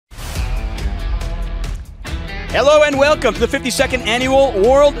Hello and welcome to the 52nd Annual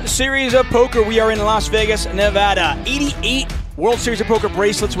World Series of Poker. We are in Las Vegas, Nevada. 88 World Series of Poker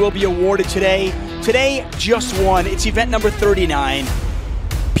bracelets will be awarded today. Today, just one. It's event number 39.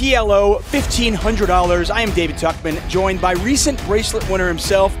 PLO, $1,500. I am David Tuckman, joined by recent bracelet winner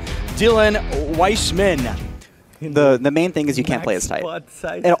himself, Dylan Weissman. The main thing is you can't play as tight.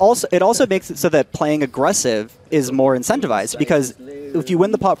 It also makes it so that playing aggressive is more incentivized, because if you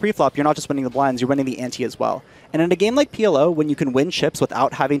win the pot pre-flop, you're not just winning the blinds, you're winning the ante as well. And in a game like PLO, when you can win chips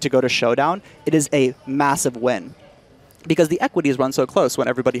without having to go to showdown, it is a massive win, because the equities run so close when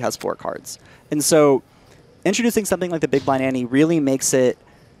everybody has 4 cards. And so introducing something like the big blind ante really makes it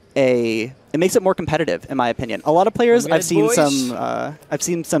more competitive, in my opinion. A lot of players, I've seen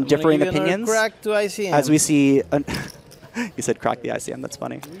some differing opinions. As we see, you said crack the ICM. That's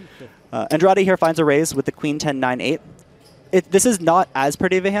funny. Andrade here finds a raise with the Queen 10-9-8. This is not as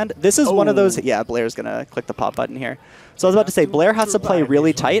pretty of a hand. This is one of those. Yeah, Blair's gonna click the pop button here. So I was about to say Blair has to play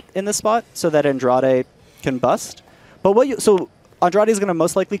really tight in this spot so that Andrade can bust. But Andrade is going to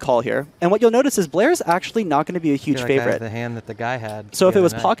most likely call here. And what you'll notice is Blair's actually not going to be a huge favorite. The hand that the guy had. So if it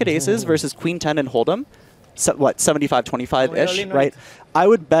was pocket aces versus Queen 10 and Hold'em, so what, 75-25-ish, right? I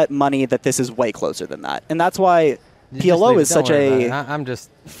would bet money that this is way closer than that. And that's why PLO is such a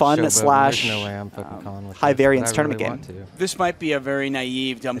fun slash high variance tournament game. This might be a very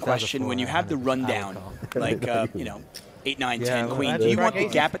naive, dumb question. When you have the rundown, like, you know, 8, 9, 10, Queen. Do you want the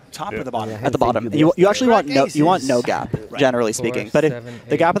gap at the top or the bottom? At the bottom. You actually want no gap, generally speaking. But if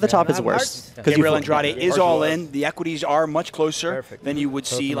the gap at the top is worse. Gabriel Andrade is all in. The equities are much closer than you would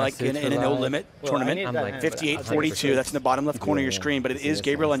see like in a no-limit tournament. 58-42. That's in the bottom left corner of your screen. But it is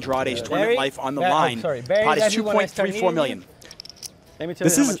Gabriel Andrade's tournament life on the line. Pot is $2.34 million. Let me tell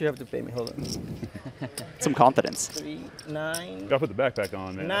you how much you have to pay me. Hold on. Some confidence. 9. Gotta put the backpack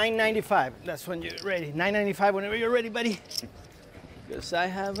on, man. $9.95. That's when you're ready. $9.95 whenever you're ready, buddy. Because I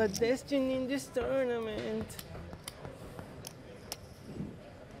have a destiny in this tournament.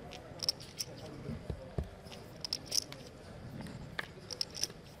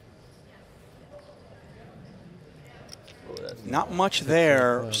 Not much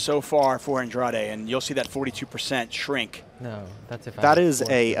there so far for Andrade, and you'll see that 42% shrink. No, that is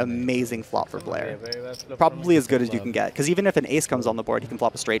an amazing flop for Blair. Probably as good as you can get, because even if an ace comes on the board, he can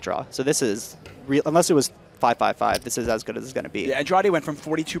flop a straight draw. So this is, unless it was 5-5-5, this is as good as it's going to be. Yeah, Andrade went from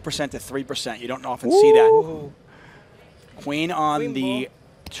 42% to 3%. You don't often see that. Queen on the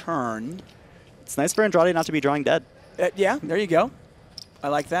turn. It's nice for Andrade not to be drawing dead. Yeah, there you go. I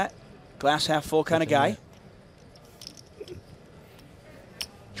like that. Glass half full kind of guy.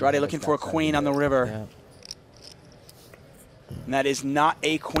 Andrade looking for a queen on the river. Yeah. And that is not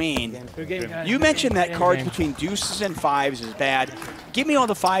a queen. You mentioned that cards between deuces and fives is bad. Give me all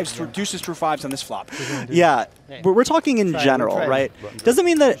the fives through deuces through fives on this flop. Yeah, we're talking in general, right? Doesn't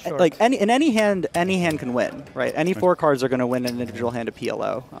mean that like in any hand can win, right? Any 4 cards are going to win an individual hand of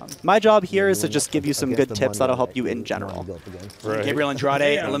PLO. My job here is to just give you some good tips that'll help you in general. Right. Gabriel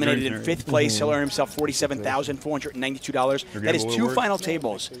Andrade eliminated in 5th place. He'll earn himself $47,492. That is 2 final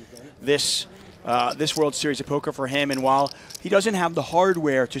tables. This World Series of Poker for him, and while he doesn't have the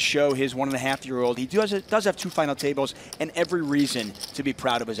hardware to show his 1.5-year-old, he does have 2 final tables and every reason to be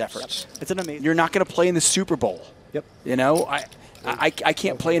proud of his efforts. It's an amazing. You're not going to play in the Super Bowl. Yep. You know, I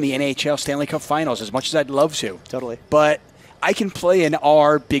can't play in the NHL Stanley Cup Finals as much as I'd love to. Totally. But I can play in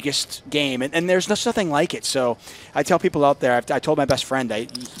our biggest game, and there's nothing like it. So I tell people out there, I told my best friend, he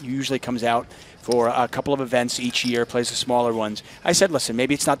usually comes out for a couple of events each year, plays the smaller ones. I said, listen,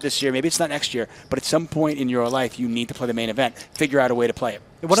 maybe it's not this year, maybe it's not next year, but at some point in your life, you need to play the main event. Figure out a way to play it.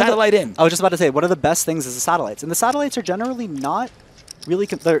 Satellite in. I was just about to say, one of the best things is the satellites. And the satellites are generally not really,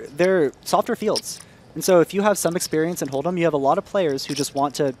 they're softer fields. And so if you have some experience in Hold'em, you have a lot of players who just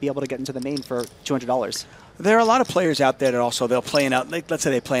want to be able to get into the main for $200. There are a lot of players out there that also, they'll play in let's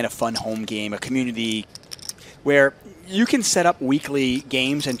say they play in a fun home game, a community where you can set up weekly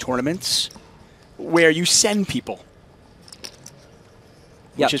games and tournaments where you send people,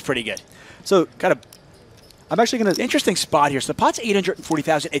 which is pretty good. So I'm actually going to... Interesting spot here. So the pot's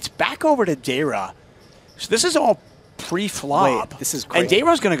 840,000. It's back over to Dara. So this is all pre-flop. Wait, this is great. And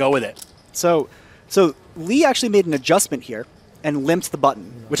Dara's going to go with it. So Lee actually made an adjustment here and limped the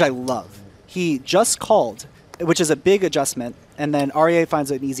button, which I love. He just called, which is a big adjustment, and then Arieh finds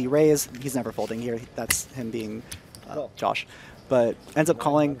an easy raise. He's never folding here. That's him being Josh. But ends up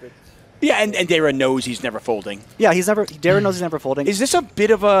calling... Yeah, and Dara knows he's never folding. Yeah, Dara knows he's never folding. Is this a bit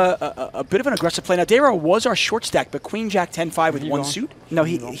of an aggressive play? Now, Dara was our short stack, but Queen Jack 10-5 with 1 suit. No,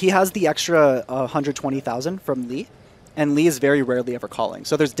 he has the extra 120,000 from Lee, and Lee is very rarely ever calling.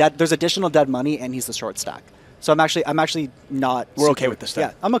 So there's additional dead money, and he's the short stack. So I'm actually not. We're okay with this thing.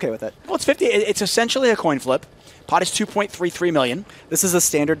 Yeah, I'm okay with it. Well, it's 50. It's essentially a coin flip. Pot is 2.33 million. This is a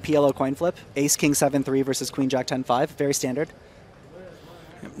standard PLO coin flip. Ace King 7-3 versus Queen Jack 10-5. Very standard.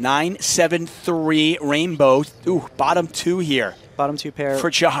 9-7-3 rainbow. Ooh, bottom 2 here. Bottom 2 pair for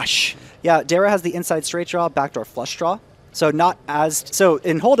Josh. Yeah, Dara has the inside straight draw, backdoor flush draw. So not as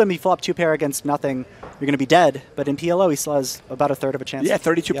in Hold'em, you flop 2 pair against nothing, you're going to be dead. But in PLO, he still has about a third of a chance. Yeah,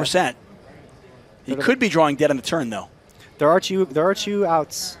 32%. Yeah. He could be drawing dead on the turn though. There are two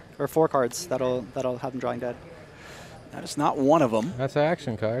outs or 4 cards that'll have him drawing dead. That is not one of them. That's an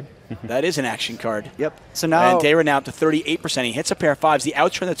action card. That is an action card. Yep. So now and Dara now up to 38%. He hits a pair of 5s. The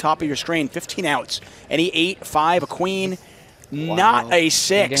outs from the top of your screen, 15 outs. Any 8, 5, a queen. Wow. Not a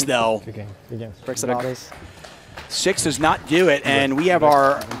 6 though. Good game. Breaks it off. 6 does not do it, and we have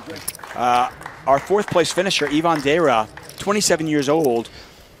our 4th place finisher, Ivan Dara, 27 years old.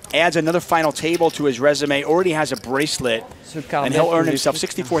 Adds another final table to his resume, already has a bracelet, and he'll earn himself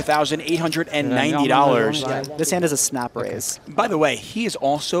 $64,890. Yeah, this hand is a snap raise. By the way, he has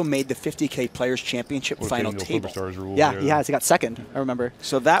also made the 50K Players Championship final table. Yeah, he has. He got second, I remember.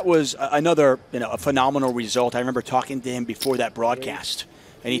 So that was another a phenomenal result. I remember talking to him before that broadcast,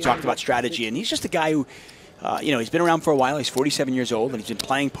 and he talked about strategy. And he's just a guy who, he's been around for a while. He's 47 years old, and he's been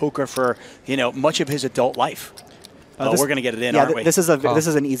playing poker for, much of his adult life. We're going to get it in, aren't we? This is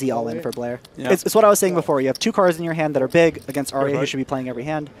an easy all-in for Blair. Yeah. It's what I was saying before. You have 2 cards in your hand that are big against Arieh, who should be playing every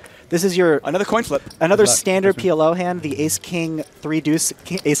hand. This is your another coin flip. Another standard PLO hand, the Ace King 3 Deuce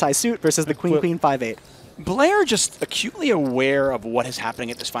Ace High suit versus the Queen Queen 5-8. Blair just acutely aware of what is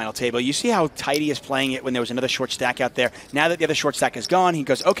happening at this final table. You see how tight he is playing it when there was another short stack out there. Now that the other short stack is gone, he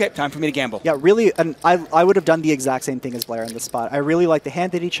goes, okay, time for me to gamble. Yeah, really, and I would have done the exact same thing as Blair in this spot. I really like the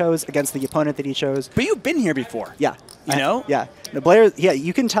hand that he chose against the opponent that he chose. But you've been here before. Yeah. You know? Yeah. No, Blair, yeah,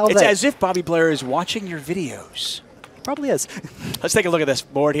 you can tell it's that. It's as if Bobby Blair is watching your videos. He probably is. Let's take a look at this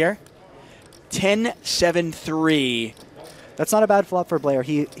board here. 10-7-3. That's not a bad flop for Blair.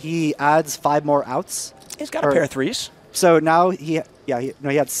 He adds 5 more outs. He's got a pair of 3s. So now he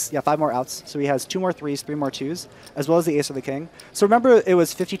had 5 more outs. So he has 2 more 3s, 3 more 2s, as well as the ace or the king. So remember, it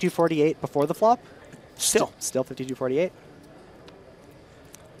was 52-48 before the flop. Still 52-48.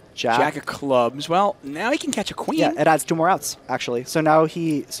 Jack of clubs. Well, now he can catch a queen. Yeah, it adds 2 more outs actually. So now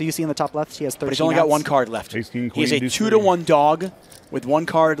you see in the top left, he has 13. But he's only got 1 card left. He's a 2-to-1 dog with 1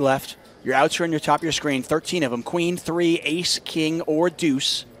 card left. Your outs are on your top of your screen. 13 of them. Queen, 3, ace, king, or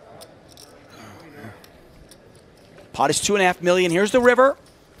deuce. Pot is $2.5 million. Here's the river.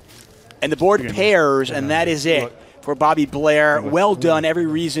 And the board pairs, and that is it for Bobby Blair. Well done. Every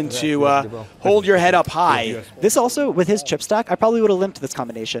reason to hold your head up high. This also, with his chip stack, I probably would have limped this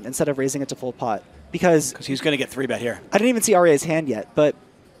combination instead of raising it to full pot. Because he's going to get 3-bet here. I didn't even see Arieh's hand yet, but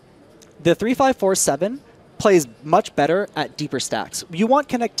the 3-5-4-7 plays much better at deeper stacks. You want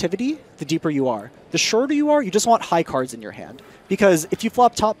connectivity the deeper you are. The shorter you are, you just want high cards in your hand. Because if you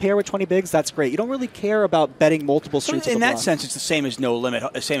flop top pair with 20 bigs, that's great. You don't really care about betting multiple streets. So in that sense, it's the same as no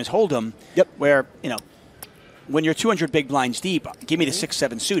limit, same as Hold'em. Yep. Where, when you're 200 big blinds deep, give me the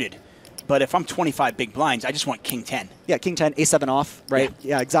 6-7 suited. But if I'm 25 big blinds, I just want king 10. Yeah, king 10, a7 off, right?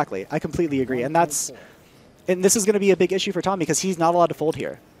 Yeah, exactly. I completely agree. And this is going to be a big issue for Tom because he's not allowed to fold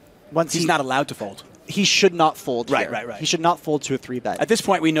here. He's not allowed to fold. He should not fold here. Right. He should not fold to a 3-bet. At this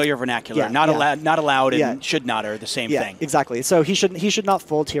point, we know your vernacular. Not allowed, and should not are the same thing. Exactly. So he should not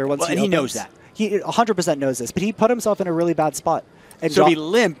fold here once he knows that. He 100% knows this, but he put himself in a really bad spot. And so if he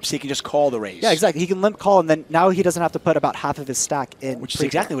limps, he can just call the raise. Yeah, exactly. He can limp call, and then now he doesn't have to put about half of his stack in. Which is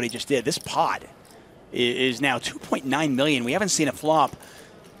exactly what he just did. This pot is now $2.9 million. We haven't seen a flop.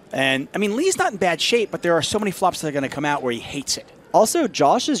 And, Lee's not in bad shape, but there are so many flops that are going to come out where he hates it. Also,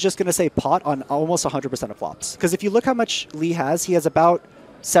 Josh is just going to say pot on almost 100% of flops. Because if you look how much Lee has, he has about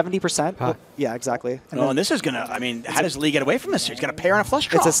 70%. Huh. Yeah, exactly. And this is going to, how does Lee get away from this? He's got a pair and a flush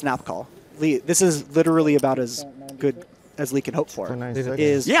draw. It's a snap call. Lee, this is literally about as good as Lee can hope for.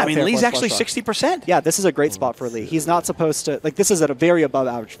 Lee's actually 60%. Yeah, this is a great spot for Lee. He's not supposed to, this is a very above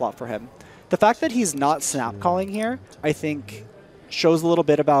average flop for him. The fact that he's not snap calling here, I think, shows a little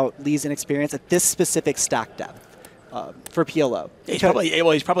bit about Lee's inexperience at this specific stack depth. For PLO.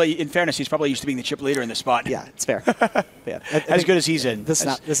 He's probably, in fairness, he's probably used to being the chip leader in this spot. Yeah, it's fair. Yeah. As good as he's in.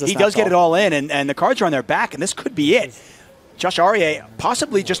 He does get it all in, and the cards are on their back, and this could be it. Josh Arieh,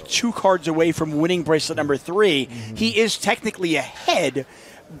 possibly just 2 cards away from winning bracelet number 3. He is technically ahead,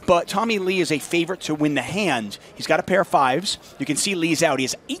 but Tommy Lee is a favorite to win the hand. He's got a pair of 5s. You can see Lee's out. He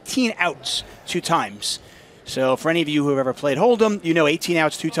has 18 outs 2 times. So for any of you who have ever played Hold'em, 18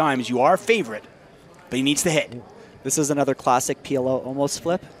 outs 2 times, you are a favorite, but he needs to hit. This is another classic PLO almost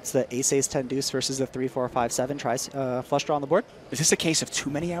flip. It's the ace-ace 10 deuce versus the 3-4-5-7 tries flush draw on the board. Is this a case of too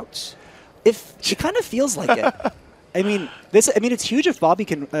many outs? If it kind of feels like it. I mean, it's huge if Bobby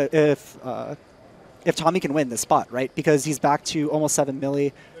can, if Tommy can win this spot, right? Because he's back to almost 7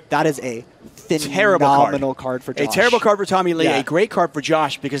 milli. That is a phenomenal card for Josh. A terrible card for Tommy Lee, Yeah. a great card for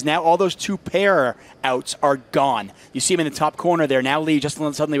Josh, because now all those 2 pair outs are gone. You see him in the top corner there. Now Lee just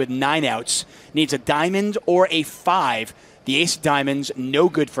suddenly with 9 outs. Needs a diamond or a 5. The ace of diamonds, no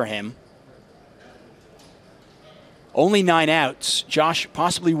good for him. Only 9 outs. Josh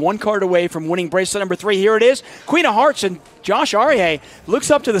possibly 1 card away from winning bracelet number 3. Here it is. Queen of Hearts, and Josh Arieh looks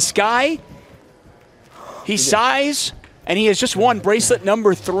up to the sky. He sighs. And he has just won bracelet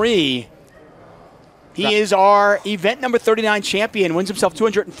number 3. He is our event number 39 champion, wins himself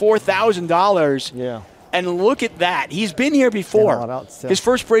 $204,000. Yeah. And look at that. He's been here before. His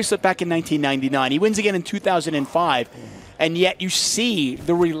first bracelet back in 1999. He wins again in 2005. And yet you see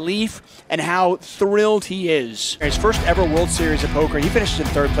the relief and how thrilled he is. His first ever World Series of Poker. He finishes in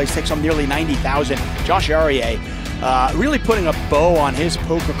 3rd place, takes home nearly $90,000. Josh Arieh really putting a bow on his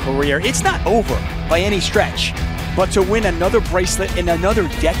poker career. It's not over by any stretch. But to win another bracelet in another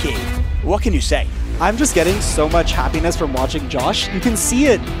decade, what can you say? I'm just getting so much happiness from watching Josh. You can see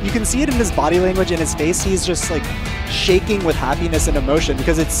it. You can see it in his body language, in his face. He's just like shaking with happiness and emotion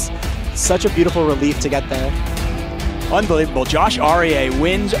because it's such a beautiful relief to get there. Unbelievable. Josh Arieh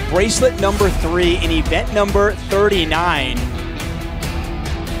wins bracelet number 3 in event number 39.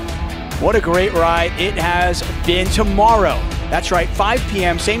 What a great ride it has been. Tomorrow, that's right, 5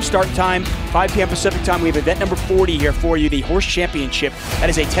 p.m., same start time, 5 p.m. Pacific time. We have event number 40 here for you, the Horse Championship.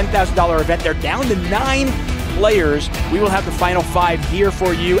 That is a $10,000 event. They're down to 9 players. We will have the final 5 here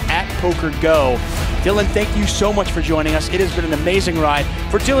for you at PokerGO. Dylan, thank you so much for joining us. It has been an amazing ride.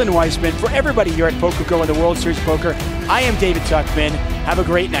 For Dylan Weissman, for everybody here at PokerGO and the World Series of Poker, I am David Tuckman. Have a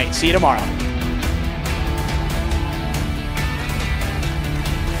great night. See you tomorrow.